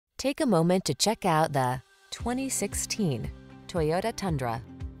Take a moment to check out the 2016 Toyota Tundra.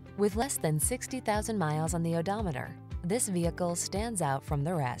 With less than 60,000 miles on the odometer, this vehicle stands out from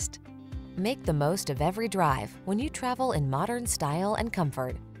the rest. Make the most of every drive when you travel in modern style and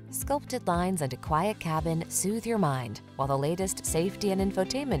comfort. Sculpted lines and a quiet cabin soothe your mind, while the latest safety and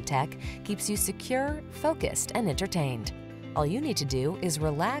infotainment tech keeps you secure, focused, and entertained. All you need to do is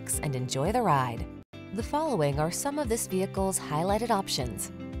relax and enjoy the ride. The following are some of this vehicle's highlighted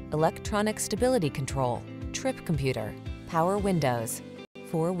options: electronic stability control, trip computer, power windows,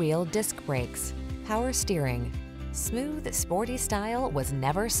 four-wheel disc brakes, power steering. Smooth, sporty style was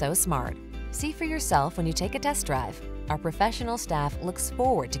never so smart. See for yourself when you take a test drive. Our professional staff looks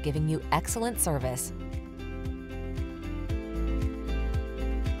forward to giving you excellent service.